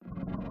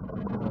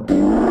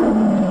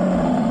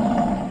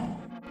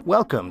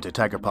Welcome to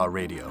TigerPaw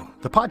Radio,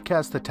 the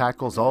podcast that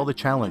tackles all the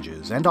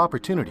challenges and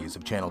opportunities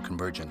of channel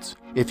convergence.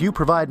 If you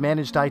provide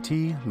managed IT,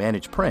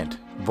 managed print,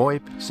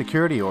 VoIP,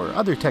 security, or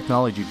other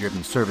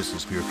technology-driven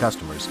services for your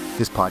customers,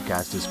 this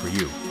podcast is for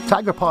you.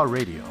 TigerPaw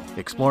Radio,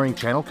 exploring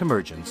channel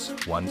convergence,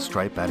 one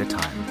stripe at a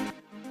time.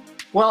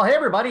 Well, hey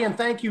everybody, and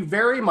thank you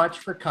very much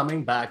for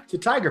coming back to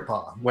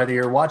TigerPaw. Whether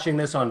you're watching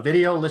this on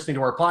video, listening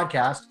to our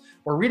podcast,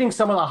 or reading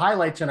some of the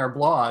highlights in our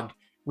blog,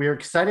 we are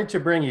excited to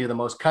bring you the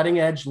most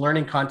cutting-edge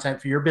learning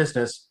content for your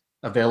business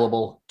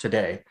available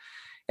today.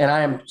 And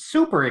I am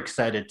super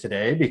excited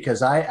today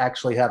because I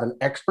actually have an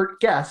expert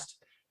guest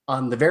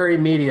on the very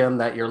medium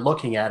that you're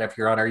looking at if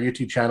you're on our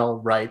YouTube channel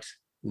right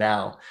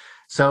now.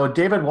 So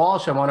David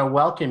Walsh, I want to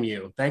welcome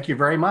you. Thank you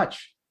very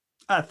much.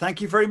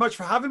 Thank you very much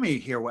for having me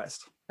here,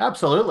 West.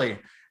 Absolutely.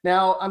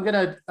 Now, I'm going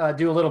to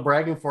do a little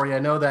bragging for you. I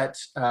know that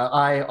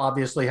I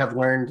obviously have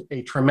learned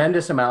a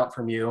tremendous amount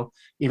from you,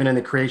 even in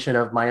the creation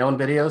of my own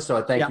videos. So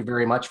I thank you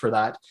very much for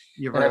that.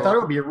 And I thought it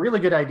would be a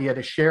really good idea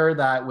to share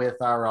that with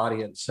our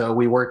audience. So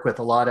we work with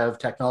a lot of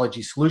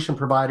technology solution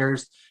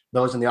providers,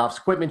 those in the office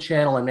equipment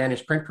channel and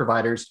managed print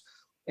providers.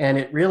 And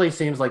it really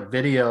seems like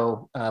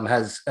video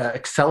has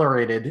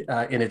accelerated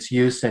in its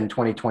use in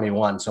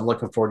 2021. So I'm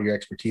looking forward to your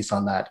expertise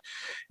on that.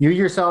 You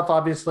yourself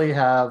obviously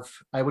have,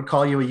 I would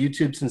call you a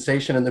YouTube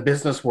sensation in the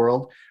business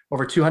world,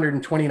 over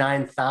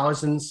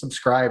 229,000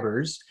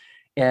 subscribers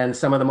and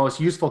some of the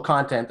most useful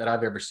content that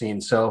I've ever seen.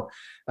 So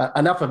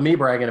enough of me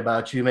bragging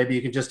about you. Maybe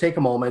you can just take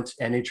a moment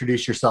and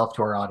introduce yourself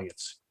to our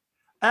audience.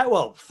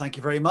 Well, thank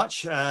you very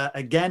much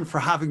again for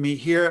having me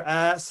here.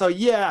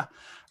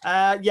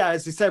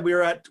 As you said,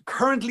 we're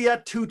currently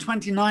at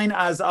 229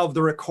 as of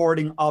the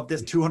recording of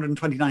this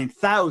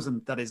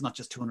 229,000. That is not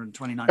just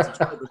 229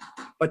 subscribers,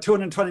 but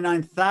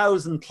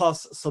 229,000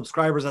 plus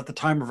subscribers at the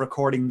time of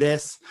recording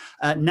this.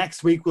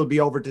 Next week we'll be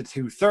over to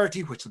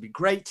 230, which will be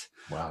great.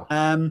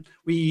 Wow.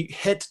 We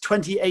hit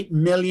 28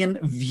 million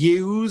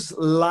views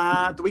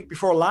the week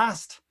before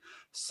last.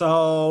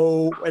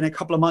 So in a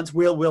couple of months,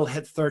 we'll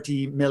hit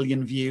 30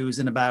 million views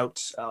in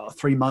about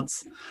 3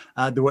 months,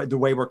 the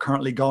way we're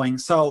currently going.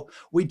 So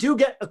we do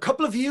get a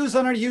couple of views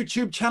on our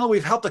YouTube channel.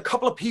 We've helped a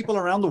couple of people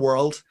around the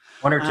world.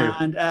 One or two.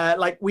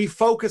 And we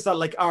focus on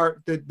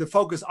the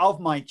focus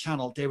of my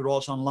channel, David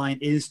Walsh Online,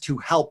 is to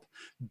help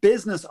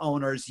business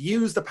owners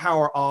use the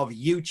power of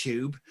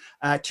YouTube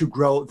to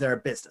grow their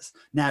business.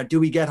 Now,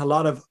 do we get a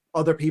lot of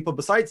other people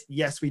besides?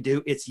 Yes, we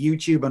do. It's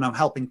YouTube, and I'm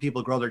helping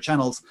people grow their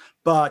channels.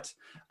 But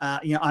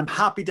I'm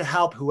happy to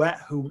help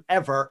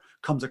whomever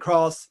comes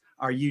across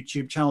our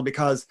YouTube channel,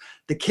 because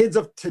the kids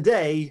of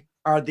today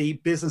are the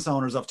business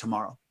owners of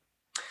tomorrow.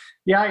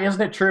 Yeah, isn't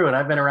it true? And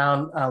I've been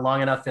around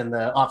long enough in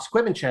the office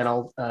equipment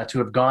channel to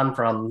have gone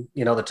from,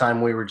 the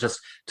time we were just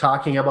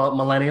talking about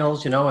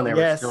millennials, and they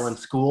were still in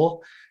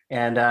school.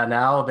 And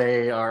now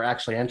they are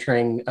actually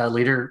entering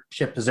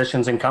leadership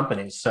positions in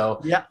companies.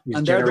 So yeah,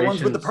 and they're the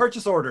ones with the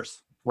purchase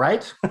orders.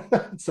 Right?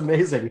 It's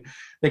amazing.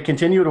 They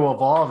continue to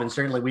evolve, and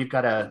certainly we've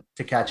got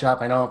to catch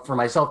up. I know for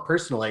myself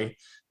personally,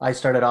 I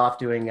started off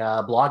doing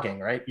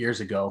blogging, right, years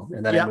ago,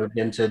 and then I moved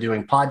into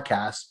doing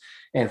podcasts,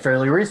 and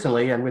fairly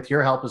recently, and with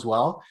your help as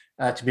well,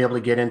 to be able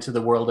to get into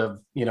the world of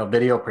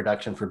video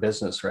production for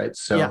business, right?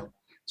 So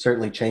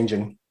certainly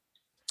changing.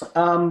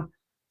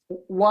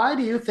 Why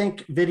do you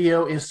think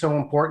video is so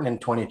important in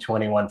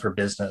 2021 for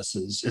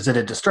businesses? Is it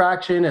a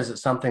distraction? Is it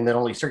something that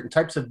only certain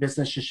types of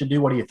businesses should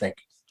do? What do you think?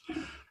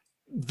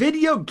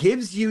 Video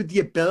gives you the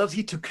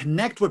ability to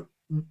connect with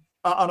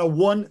on a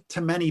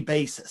one-to-many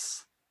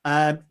basis.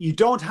 You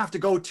don't have to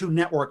go to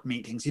network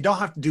meetings. You don't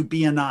have to do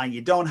BNI.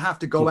 You don't have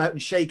to go out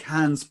and shake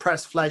hands,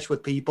 press flesh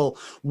with people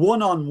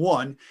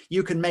one-on-one.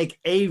 You can make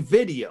a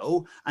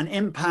video and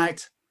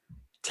impact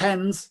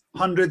tens,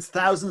 hundreds,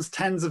 thousands,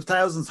 tens of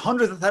thousands,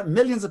 hundreds of thousands,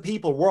 millions of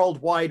people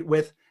worldwide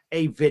with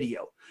a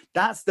video.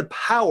 That's the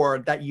power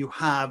that you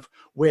have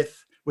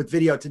with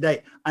video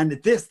today. And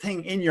this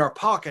thing in your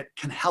pocket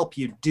can help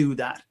you do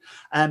that.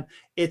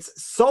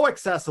 It's so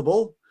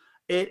accessible.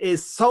 It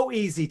is so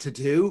easy to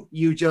do.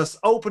 You just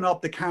open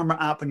up the camera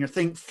app on your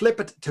thing, flip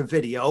it to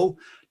video,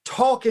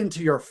 talk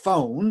into your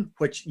phone,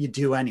 which you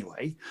do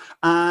anyway,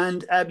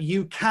 and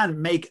you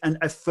can make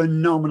a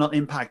phenomenal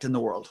impact in the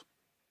world.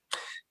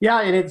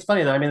 Yeah, and it's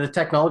funny though. I mean, the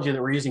technology that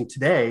we're using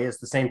today is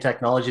the same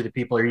technology that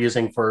people are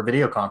using for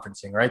video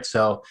conferencing, right?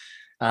 So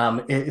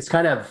it's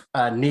kind of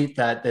neat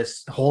that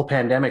this whole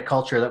pandemic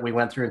culture that we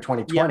went through in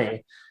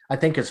 2020, I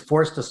think has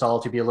forced us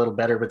all to be a little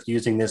better with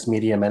using this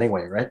medium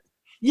anyway, right?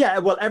 Yeah,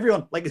 well,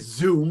 everyone, like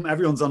Zoom,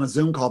 everyone's on a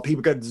Zoom call.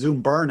 People get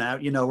Zoom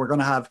burnout. We're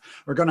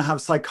going to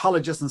have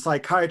psychologists and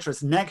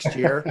psychiatrists next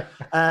year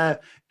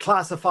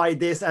classify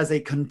this as a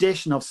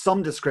condition of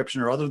some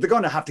description or other. They're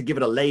going to have to give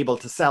it a label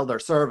to sell their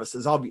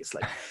services,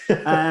 obviously.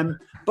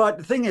 But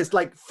the thing is,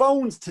 like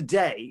phones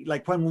today,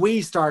 like when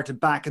we started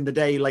back in the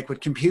day, like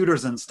with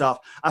computers and stuff,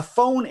 a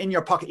phone in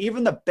your pocket,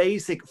 even the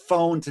basic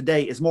phone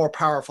today is more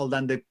powerful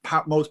than the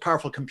most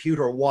powerful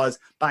computer was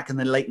back in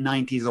the late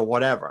 90s or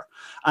whatever.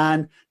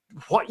 And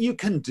what you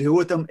can do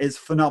with them is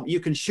phenomenal. You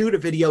can shoot a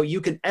video,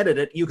 you can edit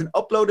it, you can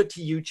upload it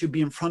to YouTube,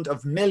 be in front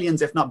of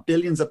millions, if not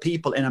billions of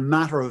people in a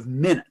matter of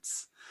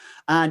minutes.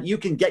 And you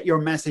can get your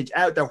message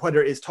out there,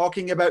 whether it's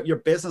talking about your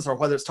business or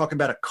whether it's talking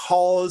about a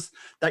cause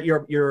that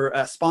you're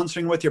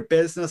sponsoring with your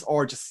business,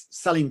 or just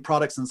selling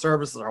products and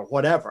services or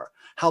whatever,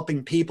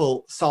 helping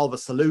people solve a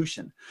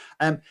solution.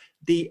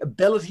 The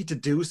ability to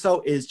do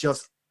so is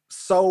just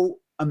so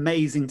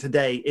amazing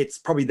today. It's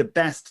probably the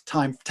best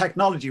time,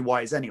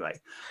 technology-wise anyway.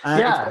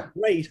 It's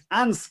great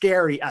and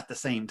scary at the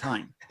same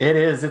time. It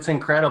is. It's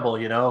incredible.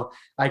 You know,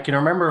 I can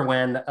remember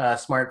when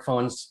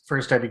smartphones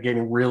first started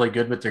getting really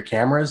good with their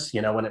cameras,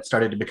 you know, when it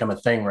started to become a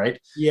thing, right?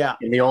 Yeah.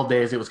 In the old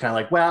days, it was kind of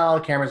like, well,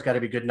 the camera's got to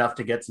be good enough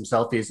to get some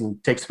selfies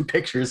and take some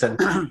pictures. And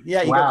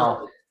yeah, you got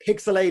the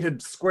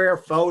pixelated square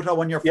photo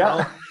on your phone.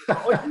 Yeah.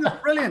 Oh,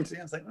 it's brilliant.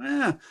 Yeah, it's like,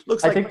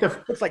 looks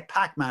like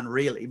Pac-Man,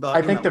 really. But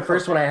I think the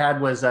first one I had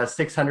was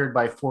 600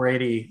 by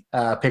 480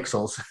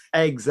 pixels.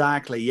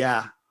 Exactly.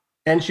 Yeah.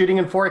 And shooting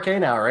in 4K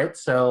now, right?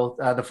 So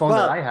the phone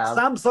that I have,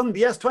 Samsung,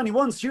 the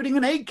S21's shooting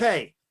in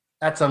 8K.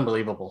 That's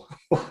unbelievable.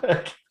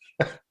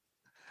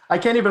 I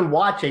can't even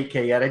watch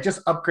 8K yet. I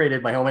just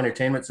upgraded my home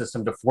entertainment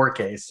system to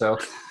 4K. So,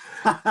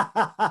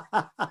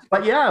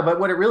 but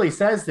what it really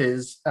says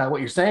is, what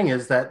you're saying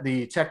is that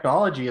the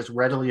technology is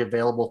readily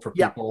available for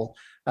people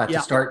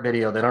to start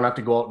video. They don't have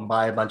to go out and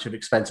buy a bunch of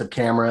expensive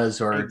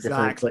cameras or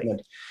different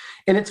equipment.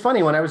 And it's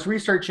funny, when I was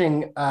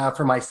researching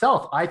for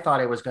myself, I thought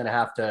I was going to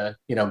have to,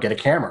 get a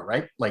camera,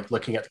 right? Like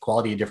looking at the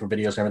quality of different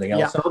videos and everything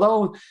else. So,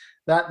 although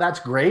that's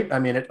great. I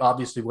mean, it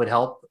obviously would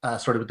help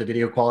sort of with the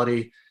video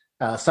quality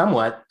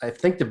somewhat. I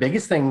think the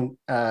biggest thing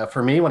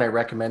for me when I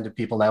recommend to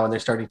people now when they're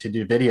starting to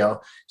do video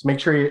is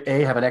make sure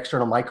you have an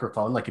external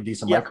microphone, like a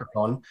decent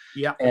microphone,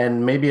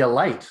 and maybe a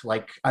light.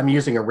 Like I'm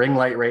using a ring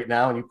light right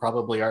now, and you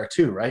probably are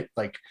too, right?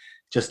 Like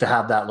just to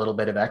have that little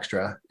bit of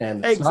extra.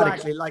 And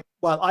exactly,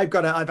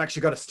 I've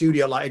actually got a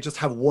studio light. I just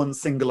have one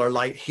singular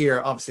light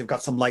here. Obviously, I've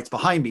got some lights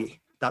behind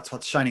me. That's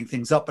what's shining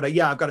things up. But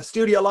I've got a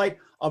studio light.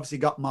 Obviously,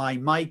 got my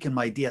mic and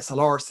my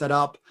DSLR set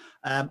up.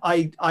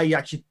 I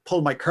actually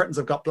pull my curtains.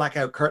 I've got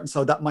blackout curtains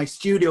so that my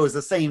studio is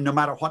the same no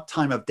matter what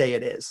time of day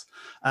it is.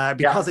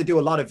 Because I do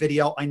a lot of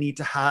video, I need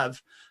to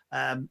have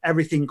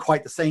everything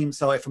quite the same.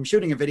 So if I'm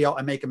shooting a video,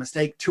 I make a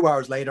mistake, 2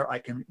 hours later, I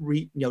can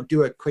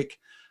do a quick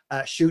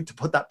shoot to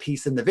put that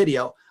piece in the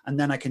video, and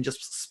then I can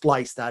just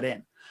splice that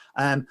in.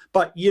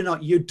 But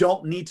you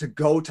don't need to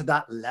go to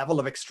that level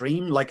of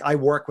extreme. Like I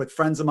work with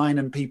friends of mine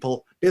and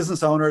people,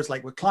 business owners,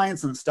 like with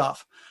clients and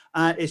stuff.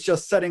 It's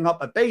just setting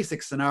up a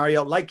basic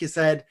scenario. Like you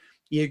said,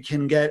 you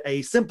can get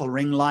a simple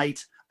ring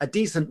light, a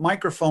decent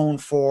microphone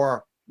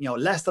for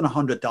less than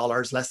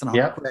 $100, less than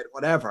 100 quid,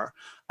 whatever,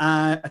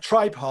 a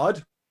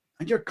tripod,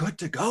 and you're good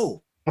to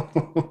go.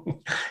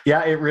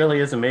 Yeah, it really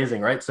is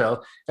amazing, right?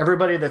 So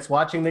everybody that's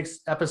watching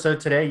this episode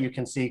today, you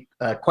can see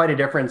quite a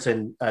difference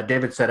in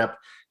David's setup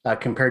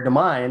compared to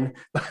mine.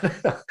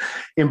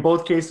 In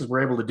both cases,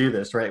 we're able to do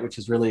this, right? Which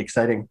is really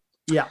exciting.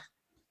 Yeah.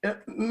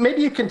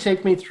 Maybe you can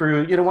take me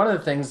through, one of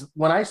the things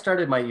when I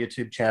started my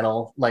YouTube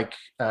channel, like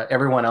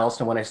everyone else,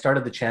 and when I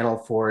started the channel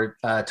for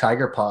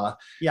Tiger Paw,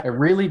 I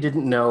really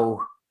didn't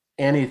know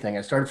anything.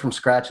 I started from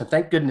scratch, and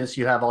thank goodness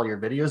you have all your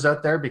videos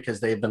out there because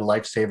they've been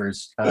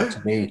lifesavers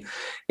to me.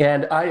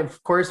 And I,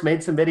 of course,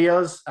 made some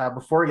videos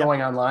before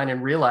going online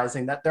and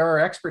realizing that there are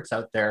experts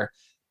out there,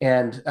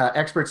 and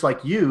experts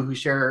like you who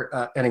share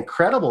an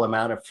incredible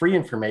amount of free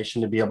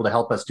information to be able to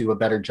help us do a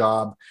better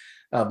job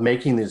of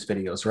making these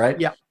videos,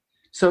 right? Yeah.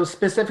 So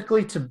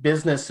specifically to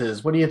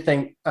businesses, what do you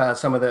think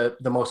some of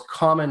the most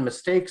common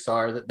mistakes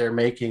are that they're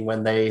making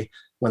when they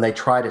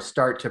try to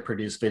start to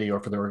produce video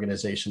for their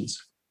organizations?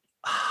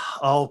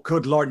 Oh,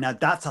 good Lord. Now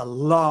that's a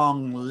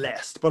long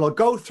list, but I'll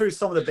go through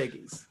some of the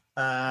biggies.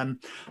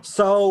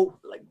 So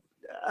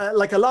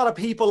like a lot of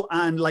people,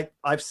 and like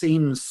I've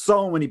seen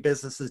so many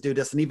businesses do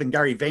this, and even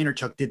Gary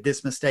Vaynerchuk did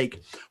this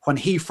mistake when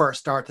he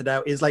first started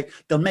out, is like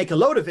they'll make a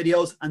load of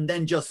videos and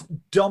then just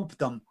dump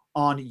them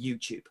on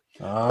YouTube.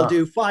 They'll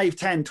do 5,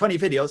 10, 20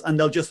 videos and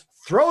they'll just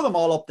throw them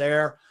all up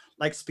there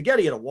like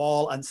spaghetti at a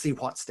wall and see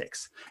what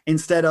sticks,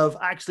 instead of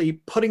actually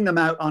putting them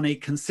out on a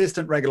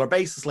consistent, regular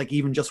basis, like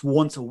even just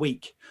once a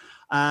week,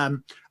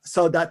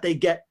 so that they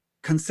get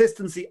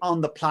consistency on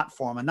the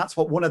platform. And that's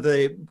what one of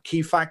the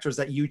key factors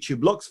that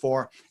YouTube looks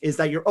for, is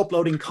that you're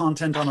uploading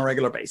content on a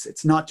regular basis.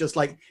 It's not just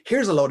like,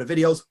 here's a load of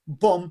videos,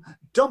 boom,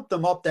 dump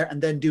them up there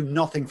and then do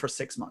nothing for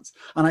 6 months.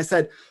 And I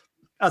said,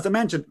 as I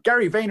mentioned,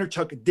 Gary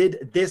Vaynerchuk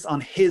did this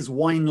on his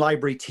Wine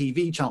Library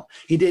TV channel.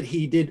 He did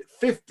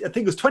 50, I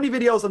think it was 20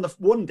 videos on the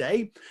one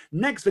day.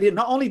 Next video,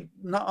 not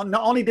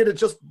only did it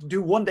just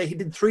do one day, he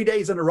did 3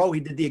 days in a row. He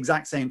did the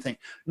exact same thing.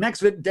 Next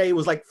day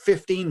was like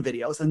 15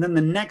 videos. And then the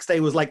next day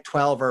was like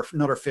 12 or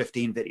another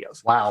 15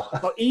 videos. Wow.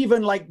 So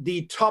even like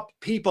the top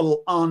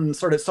people on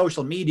sort of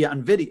social media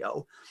and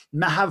video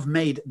have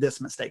made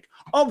this mistake.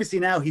 Obviously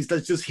now he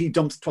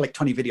dumps like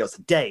 20 videos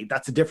a day.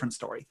 That's a different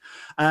story.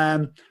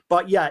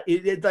 But yeah,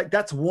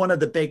 that's one of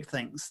the big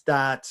things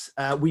that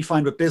we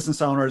find with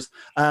business owners.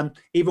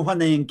 Even when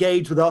they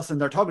engage with us and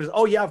they're talking to us,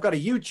 oh yeah, I've got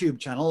a YouTube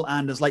channel,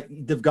 and it's like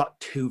they've got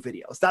 2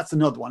 videos. That's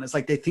another one. It's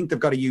like they think they've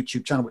got a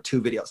YouTube channel with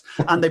 2 videos,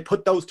 and they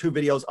put those 2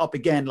 videos up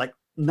again like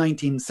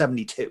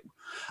 1972,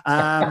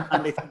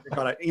 and they think they've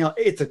got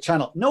it's a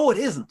channel. No, it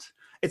isn't.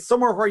 It's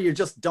somewhere where you're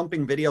just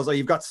dumping videos, or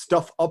you've got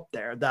stuff up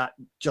there that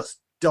just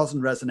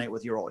doesn't resonate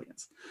with your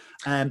audience.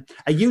 A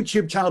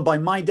YouTube channel, by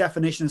my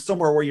definition, is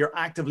somewhere where you're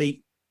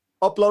actively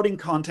uploading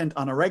content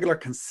on a regular,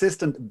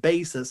 consistent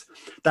basis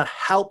that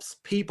helps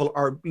people,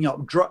 or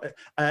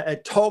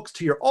it talks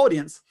to your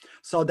audience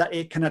so that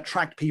it can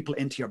attract people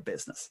into your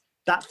business.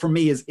 That for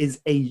me is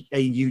a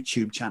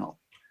YouTube channel.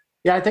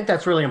 Yeah, I think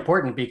that's really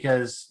important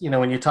because,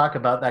 when you talk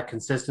about that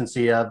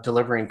consistency of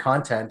delivering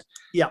content,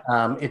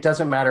 it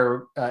doesn't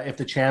matter if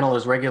the channel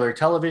is regular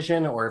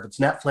television or if it's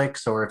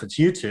Netflix or if it's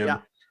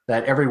YouTube,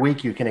 that every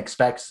week you can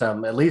expect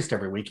at least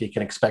every week you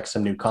can expect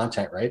some new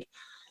content, right?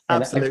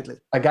 And absolutely.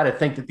 I got to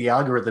think that the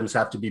algorithms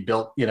have to be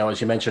built,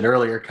 as you mentioned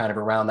earlier, kind of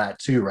around that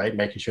too, right?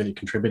 Making sure they're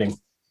contributing.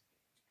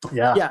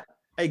 Yeah. Yeah,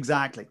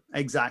 exactly.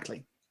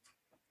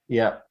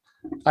 Yeah.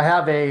 I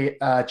have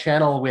a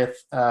channel with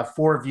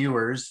 4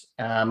 viewers,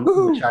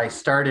 which I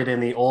started in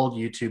the old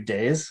YouTube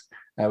days.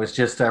 I was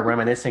just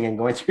reminiscing and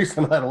going through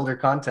some of that older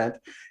content,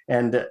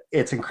 and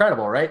it's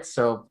incredible, right?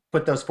 So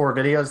put those 4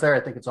 videos there. I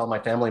think it's all my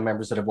family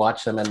members that have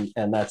watched them,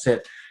 and that's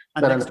it.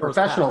 But on the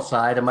professional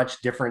side, a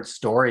much different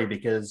story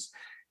because,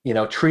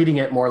 treating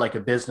it more like a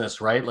business,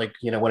 right? Like,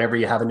 whenever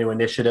you have a new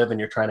initiative and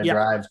you're trying to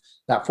drive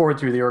that forward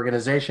through the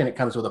organization, it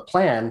comes with a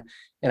plan.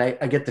 And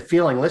I get the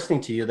feeling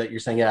listening to you that you're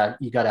saying, yeah,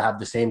 you got to have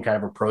the same kind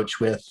of approach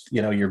with,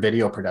 your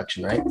video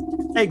production, right?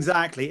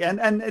 Exactly.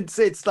 And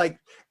it's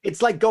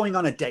like going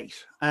on a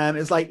date.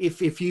 It's like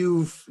if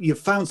you've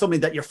found somebody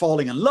that you're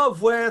falling in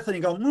love with, and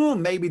you go,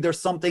 maybe there's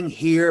something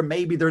here.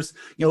 Maybe there's,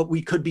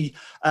 we could be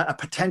a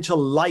potential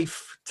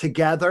life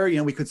together.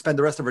 We could spend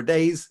the rest of our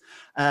days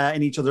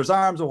in each other's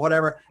arms or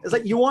whatever. It's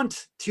like you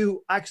want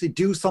to actually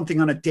do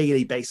something on a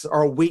daily basis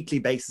or a weekly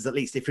basis, at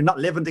least. If you're not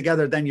living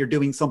together, then you're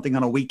doing something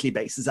on a weekly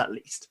basis, at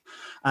least.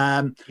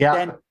 Then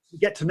you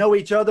get to know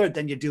each other,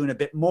 then you're doing a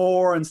bit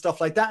more and stuff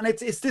like that. And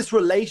it's this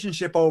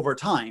relationship over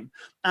time.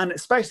 And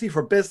especially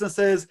for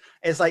businesses,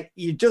 it's like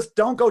you just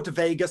don't go to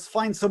Vegas,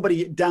 find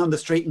somebody down the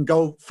street and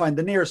go find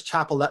the nearest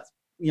chapel that,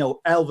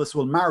 Elvis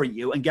will marry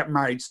you and get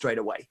married straight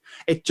away.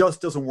 It just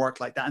doesn't work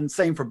like that. And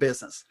same for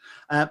business.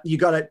 You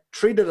got to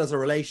treat it as a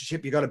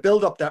relationship. You got to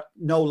build up that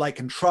know, like,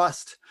 and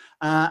trust.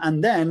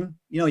 And then,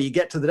 you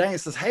get to the day and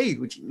it says, hey,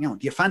 do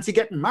you fancy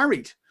getting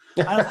married?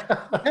 And I was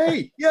like,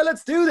 hey, yeah,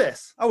 let's do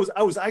this. I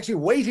was actually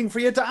waiting for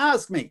you to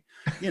ask me,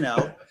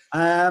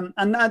 and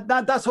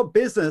that's what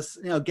business,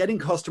 getting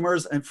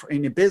customers and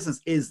in your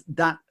business is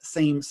that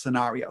same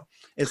scenario.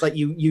 It's like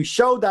you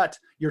show that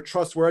you're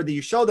trustworthy.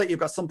 You show that you've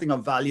got something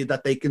of value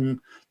that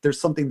there's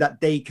something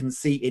that they can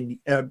see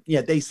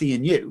they see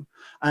in you,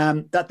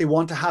 that they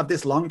want to have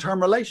this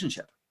long-term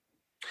relationship.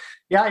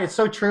 Yeah, it's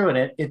so true.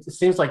 And it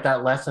seems like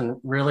that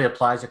lesson really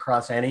applies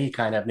across any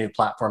kind of new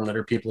platform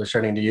that people are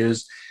starting to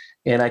use.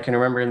 And I can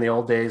remember in the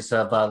old days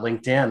of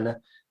LinkedIn,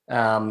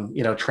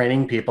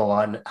 training people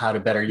on how to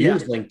better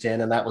use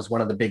LinkedIn. And that was one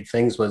of the big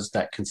things, was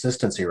that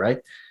consistency, right?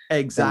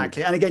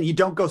 Exactly. And again, you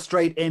don't go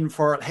straight in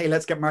for, hey,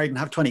 let's get married and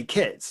have 20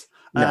 kids.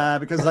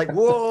 Because it's like,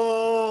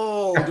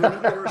 whoa, do we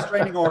need a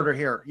restraining order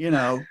here?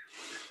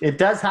 It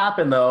does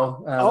happen,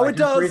 though. It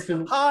does.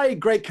 Hi,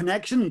 great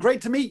connection.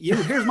 Great to meet you.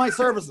 Here's my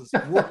services.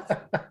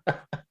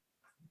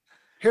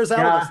 Here's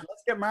Elvis.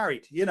 Let's get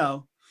married,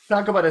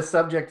 Talk about a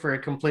subject for a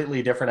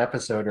completely different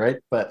episode, right?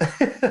 But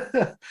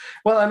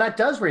well, and that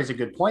does raise a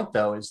good point,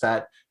 though, is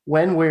that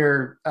when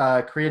we're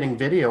creating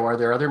video, are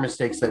there other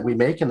mistakes that we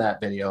make in that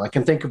video? I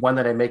can think of one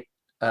that I make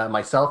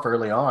myself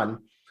early on,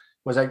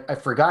 was I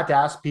forgot to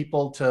ask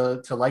people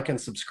to like and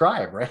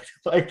subscribe, right?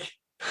 Like,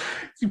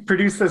 you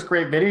produce this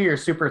great video, you're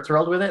super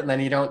thrilled with it, and then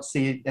you don't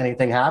see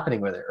anything happening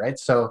with it, right?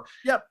 So,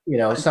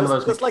 some of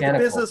those just like a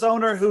business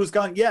owner who's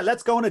gone,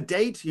 let's go on a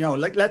date,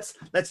 like let's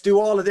do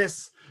all of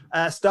this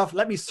stuff.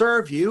 Let me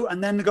serve you,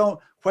 and then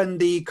when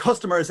the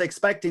customer is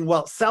expecting,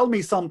 well, sell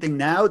me something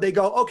now. They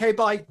go, okay,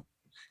 bye.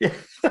 Yeah.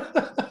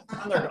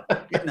 And they're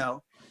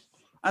gone,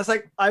 I was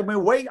like, I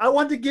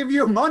want to give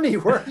you money.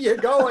 Where are you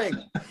going?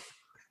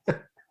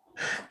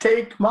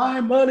 Take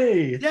my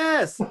money.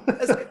 Yes.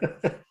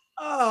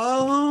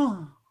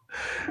 Oh.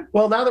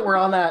 Well, now that we're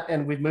on that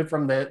and we've moved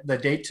from the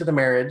date to the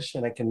marriage,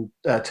 and I can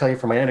tell you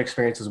from my own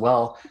experience as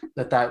well,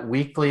 that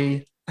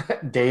weekly,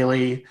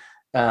 daily,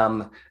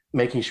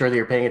 making sure that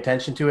you're paying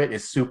attention to it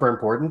is super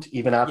important,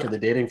 even after the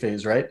dating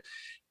phase, right?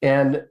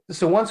 And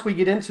so once we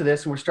get into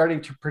this and we're starting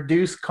to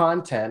produce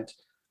content,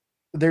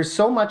 there's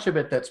so much of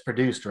it that's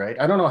produced, right?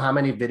 I don't know how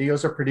many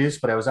videos are produced,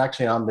 but I was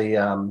actually on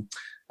the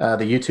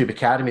YouTube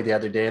Academy the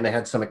other day, and they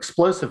had some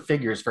explosive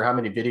figures for how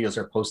many videos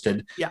are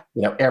posted,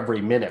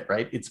 every minute,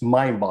 right? It's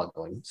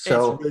mind-boggling.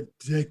 So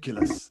it's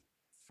ridiculous.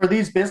 For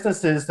these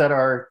businesses that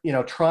are,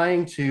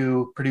 trying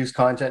to produce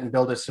content and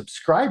build a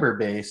subscriber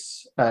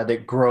base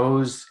that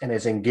grows and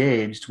is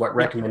engaged, what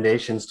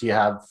recommendations do you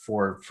have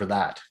for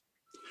that?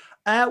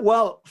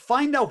 Well,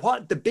 find out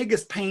what the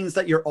biggest pains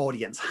that your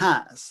audience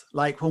has.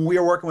 Like when we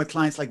are working with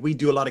clients, like we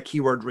do a lot of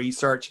keyword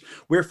research,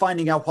 we're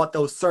finding out what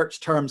those search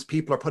terms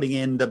people are putting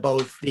in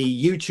both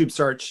the YouTube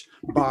search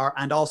bar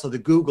and also the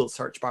Google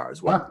search bar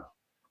as well. Wow.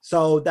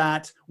 So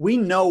that we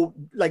know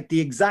like the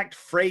exact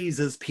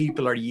phrases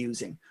people are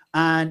using.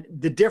 And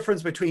the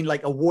difference between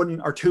like a 1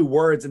 or 2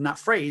 words in that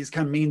phrase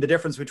can mean the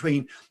difference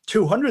between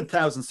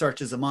 200,000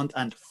 searches a month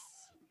and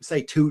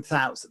say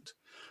 2,000.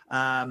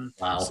 Wow.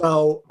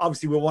 So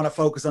obviously we want to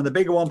focus on the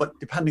bigger one, but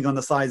depending on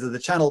the size of the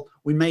channel,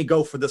 we may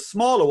go for the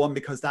smaller one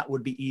because that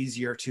would be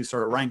easier to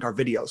sort of rank our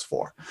videos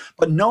for.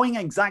 But knowing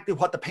exactly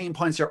what the pain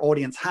points your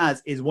audience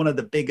has is one of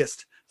the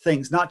biggest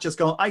things, not just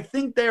going, I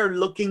think they're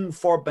looking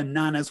for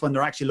bananas when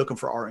they're actually looking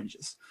for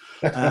oranges,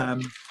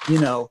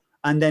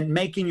 and then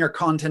making your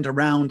content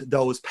around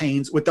those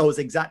pains with those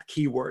exact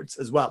keywords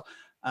as well.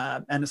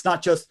 And it's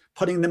not just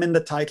putting them in the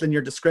title and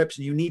your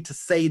description. You need to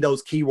say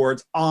those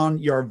keywords on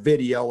your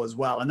video as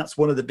well. And that's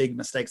one of the big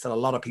mistakes that a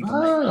lot of people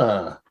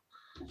make.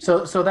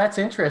 So that's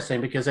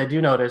interesting because I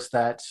do notice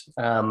that,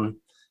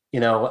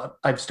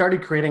 I've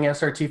started creating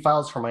SRT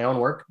files for my own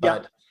work,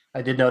 but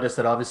I did notice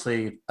that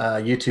obviously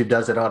YouTube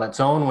does it on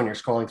its own when you're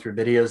scrolling through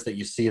videos that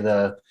you see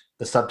the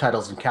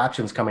subtitles and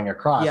captions coming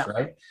across,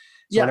 right?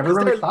 So I never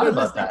really thought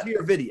about that. To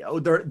your video.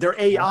 Their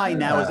AI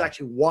now is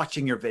actually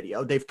watching your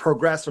video. They've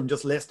progressed from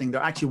just listening.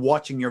 They're actually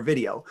watching your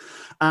video.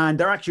 And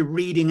they're actually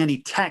reading any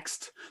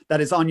text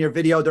that is on your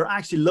video. They're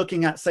actually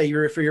looking at, say,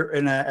 if you're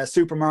in a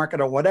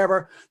supermarket or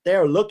whatever,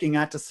 they're looking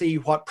at to see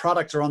what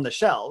products are on the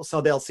shelves. So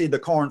they'll see the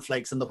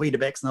cornflakes and the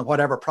Weetabix and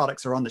whatever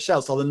products are on the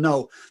shelf. So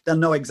they'll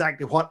know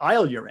exactly what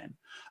aisle you're in.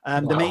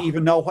 They may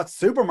even know what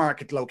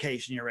supermarket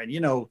location you're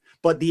in,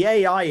 but the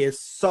AI is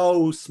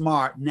so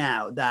smart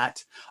now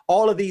that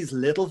all of these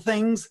little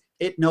things,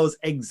 it knows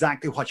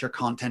exactly what your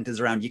content is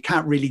around. You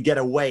can't really get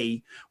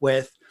away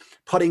with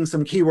putting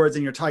some keywords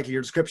in your title,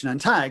 your description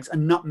and tags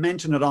and not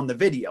mention it on the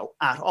video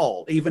at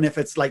all. Even if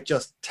it's like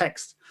just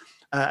text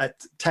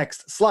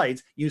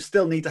slides, you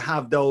still need to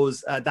have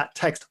those that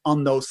text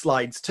on those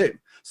slides too,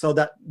 so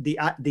that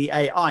the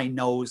AI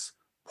knows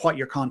what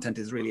your content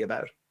is really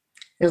about.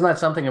 Isn't that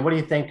something? And what do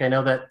you think? I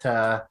know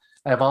that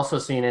I've also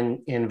seen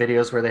in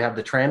videos where they have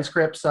the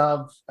transcripts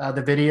of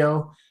the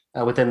video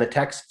within the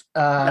text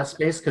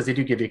space, because they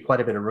do give you quite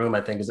a bit of room.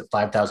 I think, is it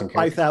 5,000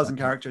 characters? 5,000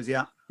 characters,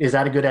 yeah. Is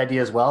that a good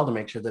idea as well to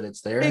make sure that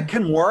it's there? It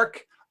can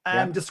work.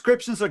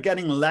 Descriptions are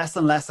getting less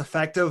and less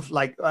effective.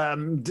 Like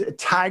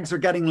tags are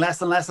getting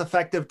less and less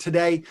effective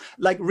today.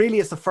 Like really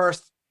it's the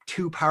first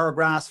 2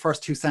 paragraphs,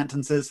 first 2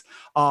 sentences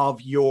of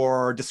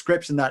your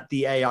description that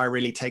the AI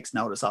really takes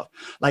notice of.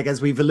 Like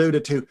as we've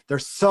alluded to,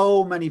 there's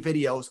so many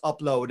videos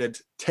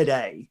uploaded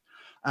today.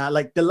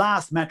 Like the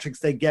last metrics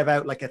they gave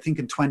out, like I think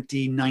in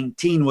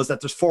 2019, was that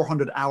there's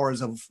 400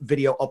 hours of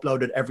video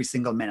uploaded every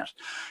single minute.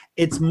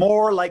 It's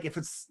more like if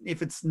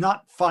it's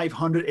not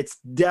 500, it's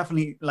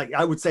definitely like,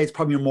 I would say it's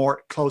probably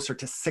more closer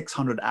to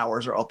 600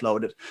 hours are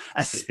uploaded,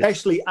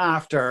 especially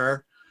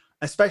after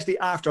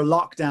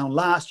lockdown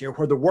last year,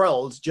 where the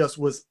world just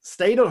was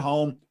stayed at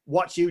home,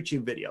 watch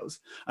YouTube videos.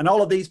 And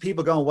all of these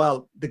people going,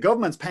 well, the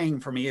government's paying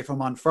for me if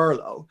I'm on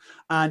furlough.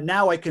 And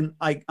now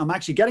I'm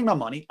actually getting my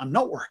money. I'm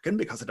not working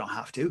because I don't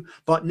have to,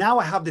 but now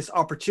I have this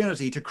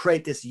opportunity to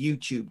create this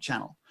YouTube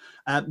channel.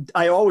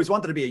 I always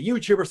wanted to be a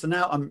YouTuber, so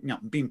now I'm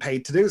being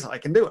paid to do so I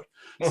can do it.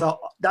 So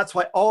that's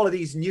why all of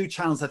these new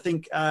channels, I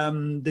think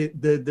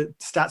the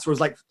stats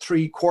was like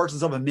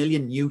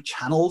 750,000 new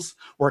channels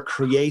were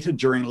created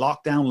during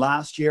lockdown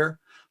last year.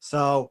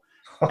 So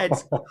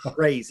it's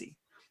crazy.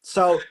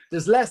 So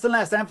there's less and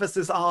less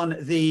emphasis on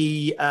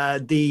the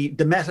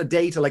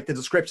metadata, like the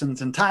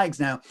descriptions and tags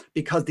now,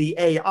 because the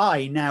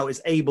AI now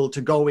is able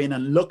to go in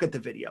and look at the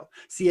video,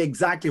 see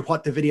exactly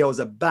what the video is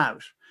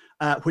about,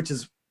 which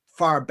is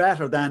far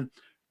better than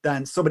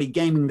somebody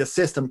gaming the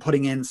system,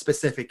 putting in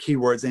specific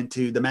keywords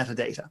into the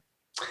metadata.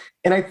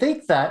 And I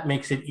think that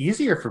makes it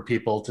easier for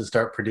people to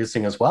start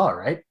producing as well,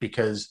 right?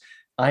 Because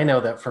I know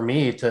that for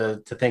me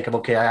to think of,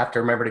 okay, I have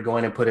to remember to go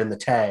in and put in the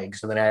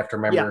tags, and then I have to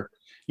remember,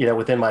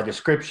 within my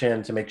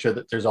description to make sure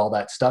that there's all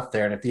that stuff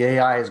there. And if the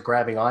AI is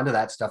grabbing onto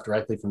that stuff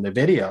directly from the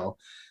video,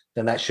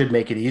 then that should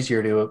make it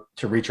easier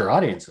to reach our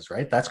audiences,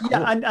 right? That's cool.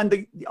 Yeah,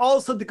 and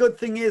also the good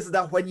thing is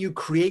that when you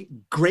create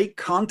great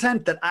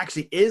content that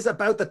actually is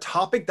about the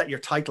topic that your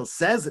title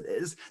says it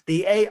is,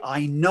 the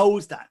AI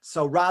knows that.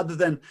 So rather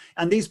than,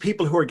 and these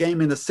people who are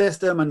gaming the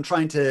system and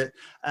trying to,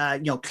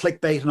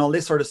 clickbait and all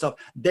this sort of stuff,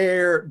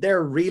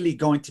 they're really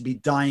going to be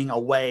dying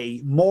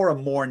away more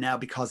and more now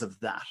because of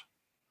that.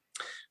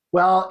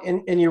 Well,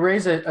 and you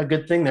raise a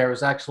good thing there. I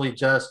was actually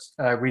just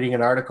reading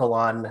an article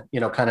on,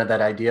 kind of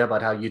that idea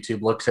about how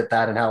YouTube looks at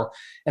that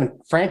and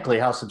frankly,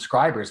 how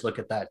subscribers look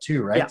at that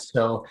too, right? Yeah.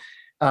 So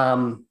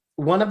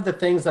one of the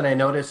things that I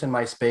notice in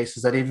my space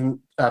is that even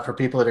for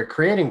people that are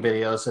creating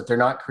videos, that they're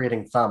not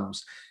creating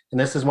thumbs. And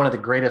this is one of the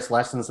greatest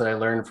lessons that I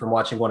learned from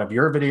watching one of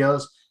your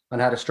videos on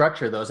how to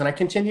structure those. And I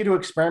continue to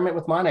experiment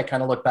with mine. I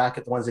kind of look back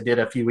at the ones I did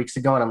a few weeks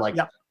ago and I'm like,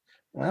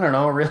 I don't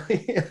know,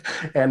 really,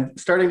 and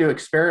starting to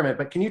experiment.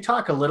 But can you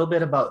talk a little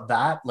bit about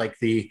that? Like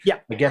I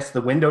guess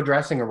the window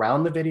dressing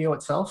around the video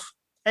itself?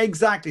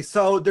 Exactly.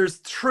 So there's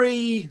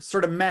 3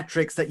 sort of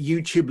metrics that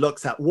YouTube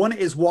looks at. One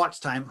is watch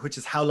time, which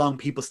is how long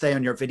people stay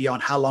on your video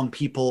and how long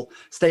people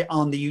stay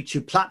on the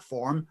YouTube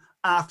platform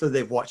after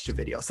they've watched your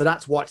video. So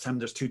that's watch time.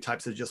 There's 2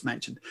 types I just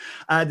mentioned.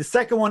 The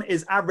second one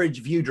is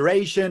average view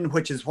duration,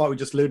 which is what we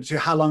just alluded to,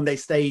 how long they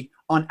stay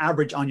on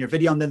average on your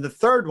video. And then the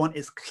third one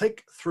is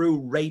click-through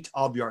rate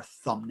of your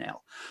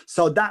thumbnail.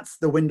 So that's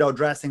the window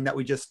dressing that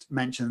we just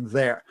mentioned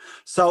there.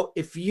 So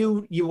if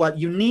you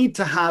need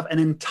to have an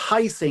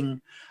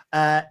enticing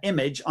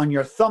image on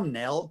your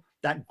thumbnail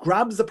that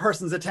grabs the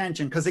person's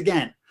attention, because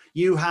again,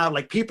 you have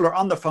like people are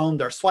on the phone,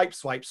 they're swipe,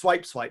 swipe,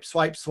 swipe, swipe,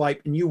 swipe,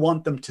 swipe, and you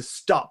want them to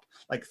stop,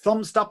 like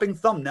stopping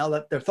thumbnail,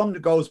 that their thumb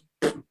goes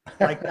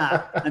like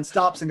that and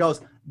stops and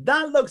goes,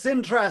 that looks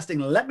interesting,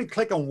 let me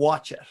click and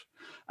watch it.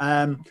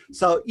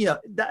 So, you know,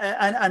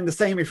 and the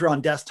same if you're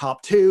on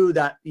desktop too,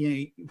 that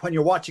when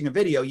you're watching a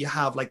video, you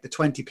have like the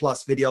 20+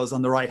 videos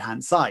on the right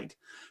hand side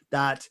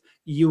that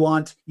you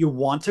want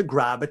to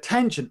grab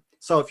attention.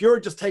 So if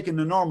you're just taking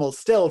the normal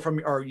still from,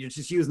 or you're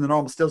just using the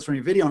normal stills from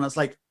your video, and it's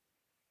like,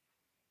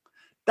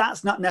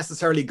 that's not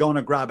necessarily going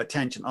to grab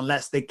attention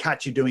unless they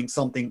catch you doing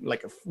something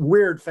like a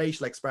weird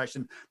facial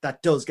expression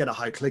that does get a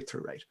high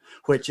click-through rate,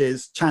 which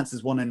is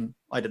chances 1 in,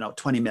 I don't know,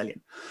 20 million.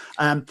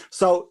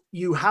 So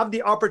you have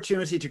the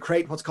opportunity to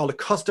create what's called a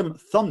custom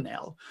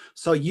thumbnail.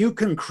 So you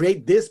can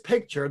create this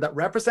picture that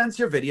represents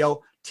your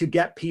video to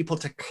get people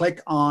to click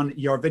on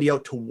your video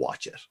to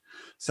watch it.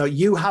 So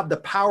you have the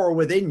power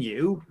within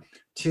you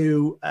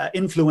to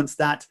influence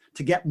that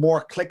to get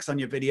more clicks on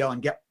your video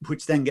and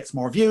which then gets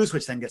more views,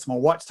 which then gets more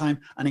watch time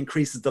and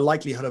increases the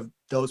likelihood of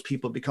those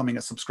people becoming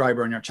a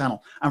subscriber on your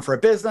channel. And for a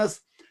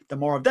business, the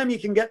more of them you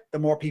can get, the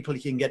more people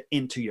you can get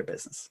into your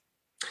business.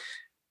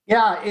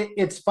 Yeah,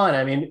 it's fun.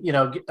 I mean, you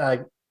know,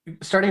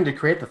 starting to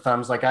create the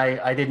thumbs, like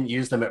I didn't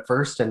use them at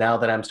first, and now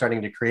that I'm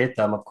starting to create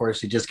them, of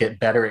course, you just get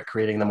better at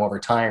creating them over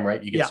time,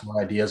 right? You get some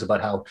more ideas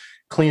about how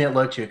clean it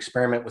looks, you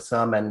experiment with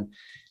some, and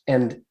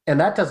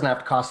that doesn't have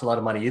to cost a lot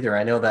of money either.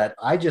 I know that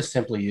I just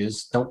simply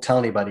use, don't tell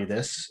anybody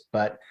this,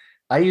 but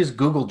I use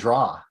Google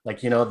Draw,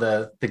 like, you know,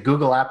 the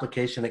Google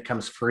application that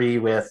comes free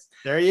with.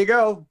 There you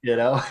go. You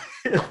know,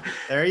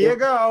 there you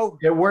go.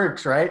 It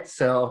works, right?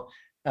 So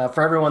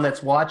for everyone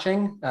that's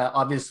watching,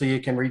 obviously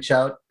you can reach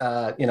out,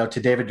 you know, to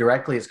David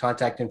directly. His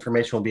contact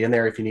information will be in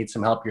there if you need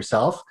some help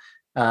yourself.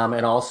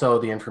 And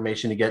also the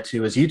information to get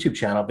to his YouTube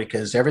channel,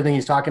 because everything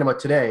he's talking about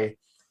today,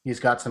 he's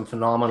got some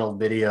phenomenal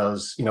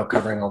videos, you know,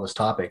 covering all those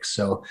topics.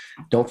 So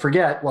don't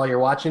forget, while you're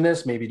watching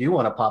this, maybe you do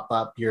want to pop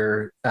up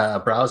your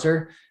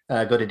browser,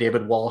 go to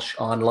David Walsh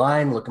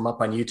Online, look him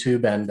up on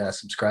YouTube, and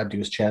subscribe to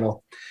his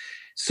channel.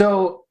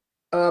 So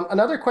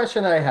another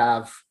question I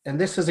have, and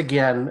this is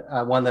again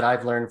one that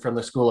I've learned from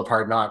the School of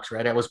Hard Knocks,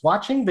 right? I was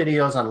watching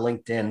videos on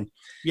LinkedIn,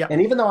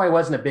 and even though I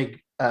wasn't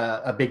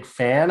a big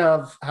fan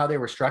of how they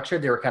were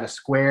structured, they were kind of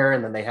square,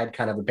 and then they had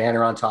kind of a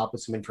banner on top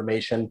with some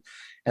information,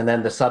 and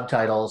then the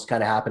subtitles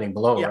kind of happening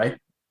below, right?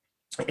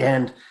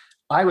 And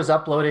I was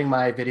uploading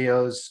my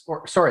videos,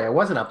 or sorry, I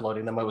wasn't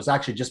uploading them. I was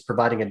actually just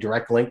providing a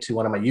direct link to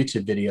one of my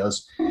YouTube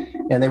videos,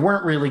 and they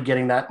weren't really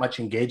getting that much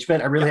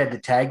engagement. I really had to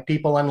tag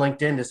people on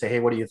LinkedIn to say,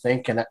 hey, what do you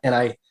think? And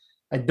I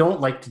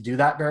don't like to do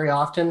that very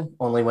often,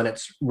 only when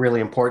it's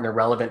really important or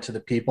relevant to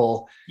the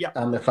people.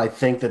 If I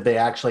think that they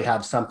actually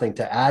have something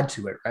to add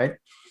to it, right?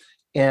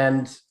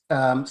 And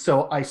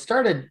so I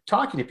started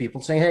talking to people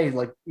saying, hey,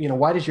 like, you know,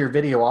 why does your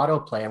video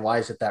autoplay and why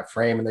is it that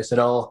frame? And they said,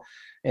 oh,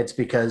 it's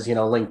because, you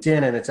know,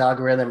 LinkedIn and its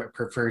algorithm, it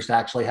prefers to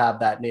actually have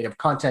that native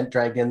content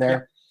dragged in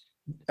there.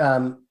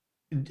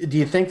 Do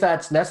you think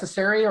that's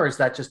necessary, or is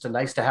that just a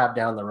nice to have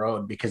down the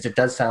road? Because it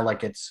does sound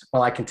like it's,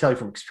 well, I can tell you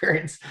from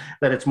experience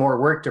that it's more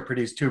work to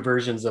produce 2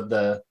 versions of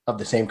the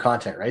same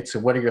content, right? So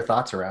what are your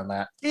thoughts around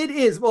that? It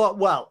is,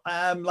 well,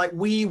 like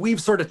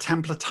we've sort of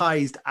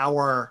templatized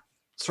our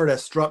sort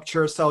of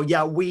structure. So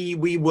yeah, we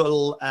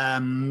will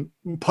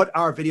put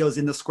our videos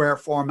in the square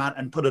format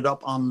and put it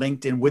up on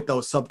LinkedIn with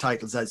those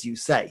subtitles, as you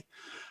say.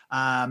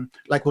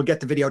 Like we'll get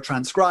the video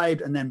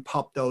transcribed and then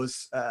pop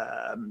those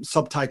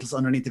subtitles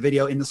underneath the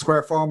video in the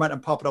square format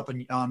and pop it up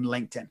on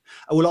LinkedIn.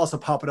 I will also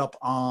pop it up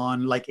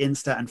on like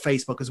Insta and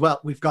Facebook as well.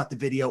 We've got the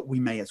video,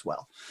 we may as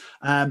well.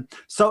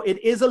 So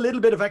it is a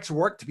little bit of extra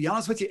work, to be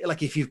honest with you.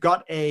 Like if you've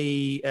got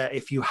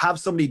if you have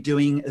somebody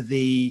doing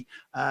the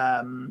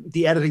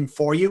editing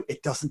for you,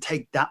 it doesn't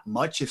take that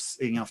much. If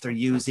they're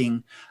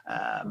using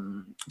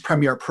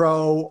Premiere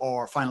Pro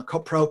or Final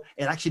Cut Pro,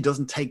 it actually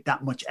doesn't take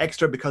that much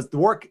extra because the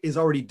work is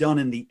already done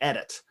in the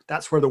edit.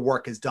 That's where the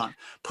work is done.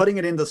 Putting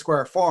it in the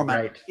square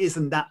format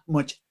isn't that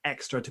much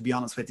extra, to be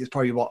honest with you. It's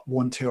probably about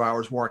 1-2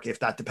 hours work, if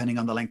that, depending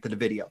on the length of the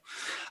video.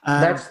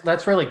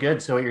 That's really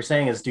good. So what you're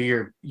saying is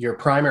do your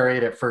primary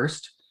edit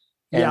first,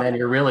 And then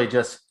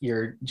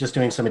you're just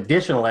doing some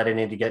additional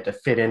editing to get to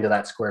fit into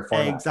that square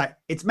format. Exactly.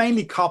 It's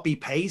mainly copy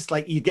paste.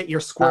 Like you get your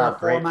square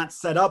format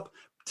set up,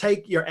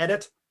 take your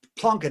edit,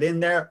 plonk it in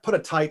there, put a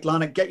title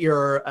on it, get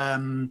your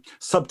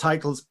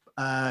subtitles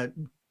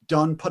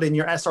done, put in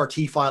your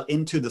SRT file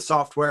into the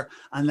software,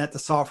 and let the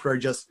software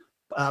just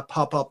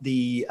pop up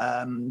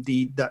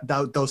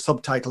those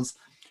subtitles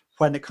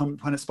when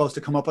it's supposed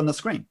to come up on the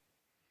screen.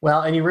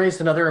 Well, and you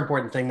raised another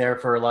important thing there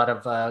for a lot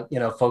of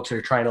folks who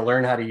are trying to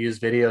learn how to use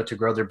video to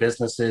grow their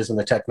businesses and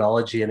the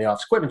technology and the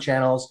office equipment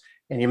channels.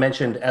 And you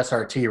mentioned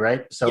SRT,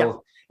 right?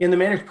 So in the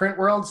managed print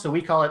world, so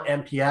we call it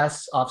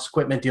MPS, office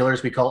equipment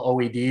dealers. We call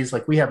OEDs.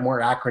 Like we have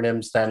more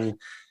acronyms than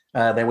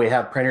we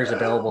have printers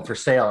available for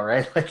sale,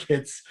 right? Like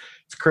it's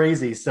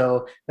crazy.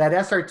 So that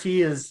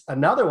SRT is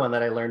another one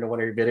that I learned in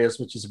one of your videos,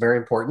 which is very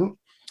important.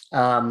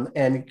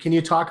 And can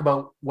you talk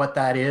about what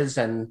that is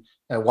and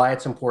why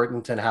it's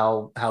important and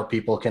how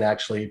people can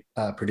actually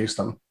produce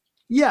them?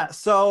 Yeah,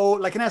 so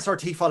like an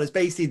SRT file is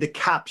basically the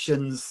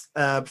captions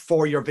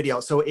for your video.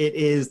 So it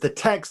is the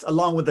text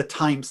along with the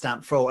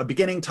timestamp, for a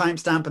beginning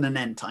timestamp and an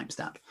end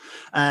timestamp.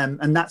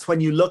 And that's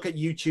when you look at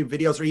YouTube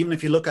videos, or even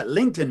if you look at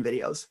LinkedIn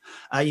videos,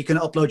 you can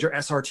upload your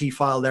SRT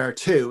file there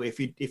too, if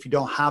you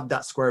don't have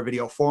that square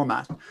video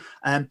format.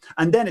 And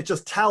then it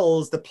just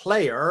tells the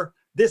player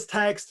this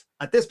text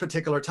at this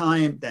particular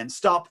time, then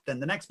stop, then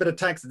the next bit of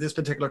text at this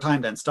particular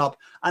time, then stop.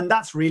 And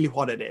that's really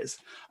what it is.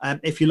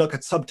 If you look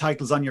at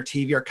subtitles on your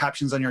TV or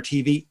captions on your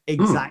TV,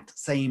 exact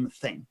same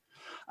thing.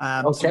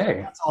 So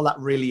that's all that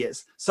really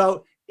is.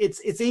 So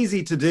it's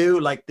easy to do.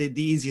 Like the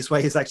easiest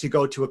way is actually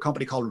go to a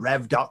company called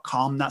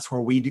rev.com. That's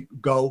where we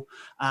go,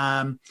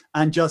 and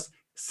just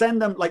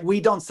send them. Like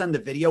we don't send the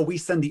video, we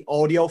send the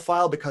audio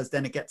file, because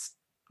then it gets,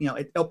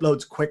 it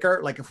uploads quicker.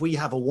 Like if we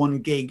have a 1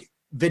 gig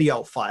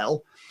video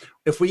file,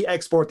 if we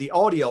export the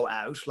audio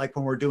out, like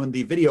when we're doing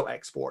the video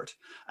export,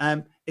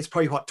 it's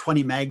probably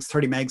 20 megs,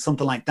 30 megs,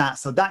 something like that.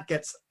 So that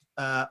gets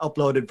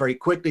uploaded very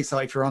quickly. So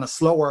if you're on a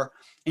slower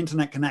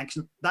internet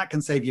connection, that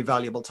can save you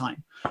valuable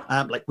time.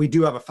 Like we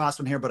do have a fast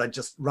one here, but I'd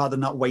just rather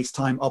not waste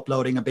time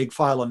uploading a big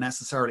file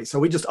unnecessarily. So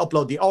we just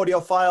upload the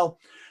audio file.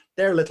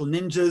 They're little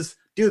ninjas,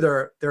 do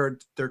their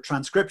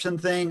transcription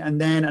thing,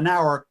 and then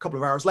a couple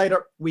of hours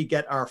later, we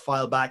get our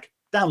file back,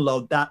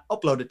 download that,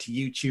 upload it to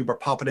YouTube or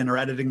pop it in our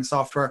editing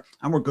software,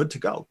 and we're good to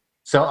go.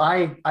 So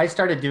I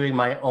started doing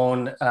my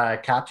own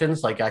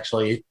captions, like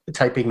actually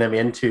typing them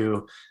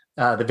into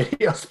the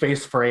video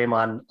space frame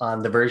on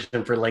the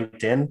version for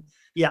LinkedIn.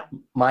 Yeah.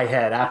 My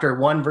head, after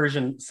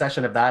one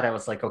session of that, I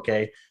was like,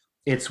 okay,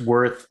 it's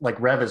worth,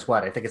 like Rev is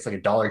what? I think it's like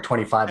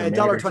 $1.25 a minute.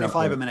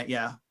 $1.25 a minute,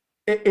 yeah.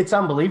 It's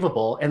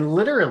unbelievable. And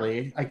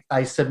literally,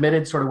 I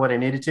submitted sort of what I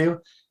needed to.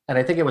 And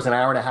I think it was an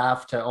hour and a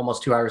half to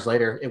almost 2 hours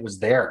later, it was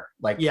there.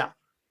 Like,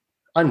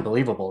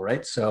 unbelievable,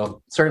 right?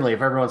 So certainly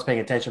if everyone's paying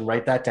attention,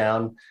 write that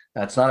down.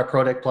 That's not a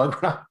product plug.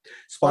 We're not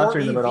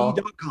sponsoring them at all.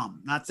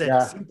 REV.com. That's it.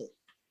 Yeah. Simple.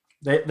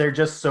 They're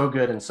just so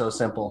good and so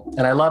simple.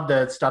 And I love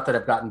the stuff that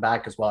I've gotten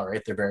back as well,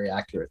 right? They're very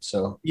accurate.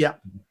 So yeah,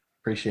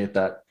 appreciate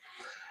that.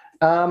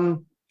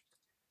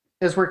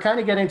 As we're kind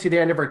of getting to the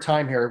end of our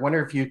time here, I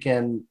wonder if you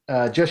can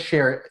just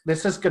share,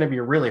 this is going to be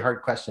a really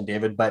hard question,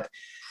 David, but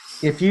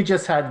if you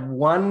just had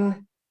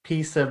one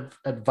piece of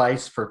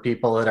advice for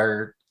people that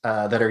are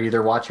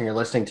either watching or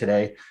listening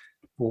today,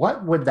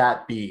 what would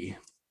that be?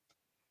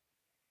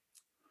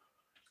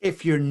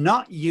 If you're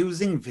not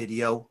using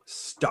video,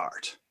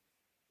 start.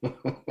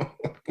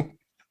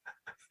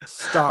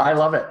 Start. I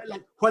love it.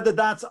 Whether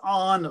that's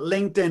on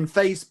LinkedIn,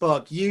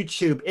 Facebook,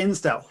 YouTube,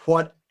 Insta,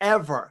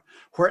 whatever,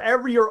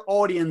 wherever your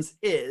audience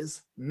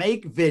is,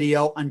 make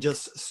video and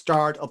just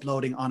start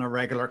uploading on a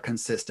regular,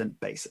 consistent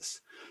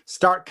basis.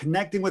 Start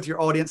connecting with your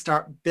audience,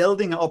 start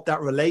building up that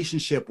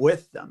relationship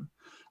with them.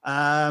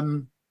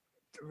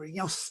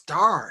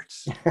 Start.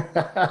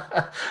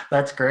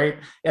 That's great.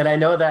 And I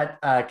know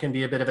that can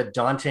be a bit of a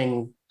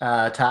daunting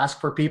task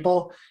for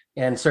people.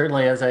 And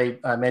certainly, as I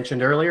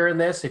mentioned earlier in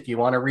this, if you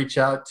want to reach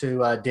out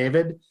to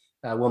David,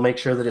 we'll make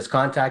sure that his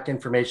contact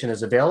information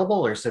is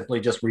available, or simply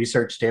just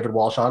research David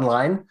Walsh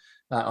online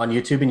on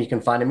YouTube and you can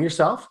find him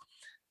yourself.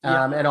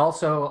 And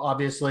also,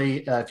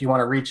 obviously, if you want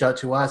to reach out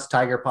to us,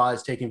 Tiger Paw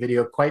is taking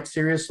video quite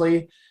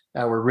seriously.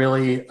 We're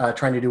really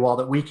trying to do all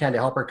that we can to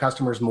help our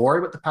customers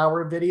more with the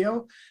power of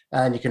video,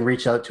 and you can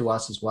reach out to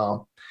us as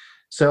well.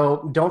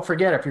 So don't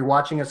forget, if you're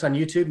watching us on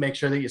YouTube, make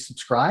sure that you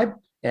subscribe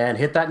and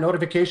hit that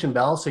notification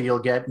bell so you'll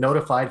get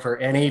notified for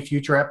any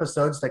future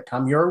episodes that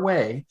come your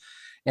way.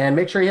 And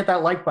make sure you hit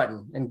that like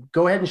button and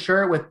go ahead and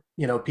share it with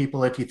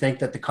people if you think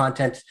that the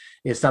content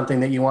is something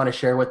that you want to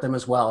share with them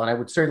as well. And I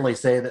would certainly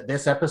say that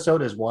this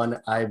episode is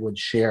one I would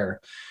share.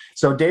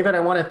 So David,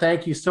 I want to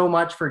thank you so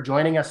much for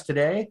joining us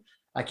today.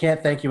 I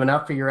can't thank you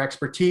enough for your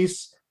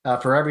expertise,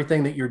 for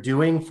everything that you're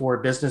doing for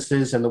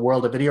businesses in the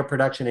world of video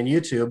production and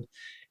YouTube,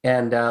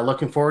 and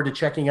looking forward to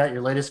checking out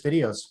your latest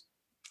videos.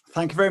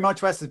 Thank you very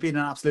much, Wes. It's been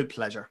an absolute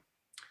pleasure.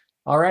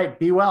 All right,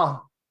 be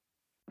well.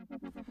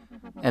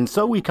 And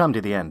so we come to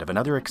the end of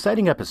another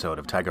exciting episode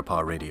of Tiger Paw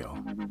Radio.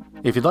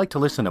 If you'd like to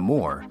listen to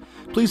more,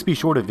 please be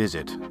sure to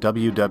visit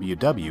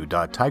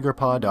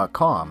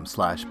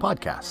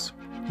www.tigerpaw.com/podcasts.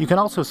 You can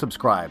also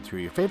subscribe through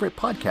your favorite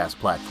podcast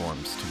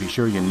platforms to be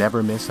sure you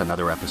never miss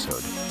another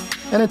episode.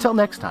 And until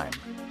next time,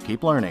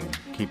 keep learning,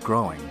 keep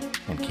growing,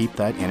 and keep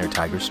that inner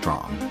tiger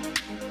strong.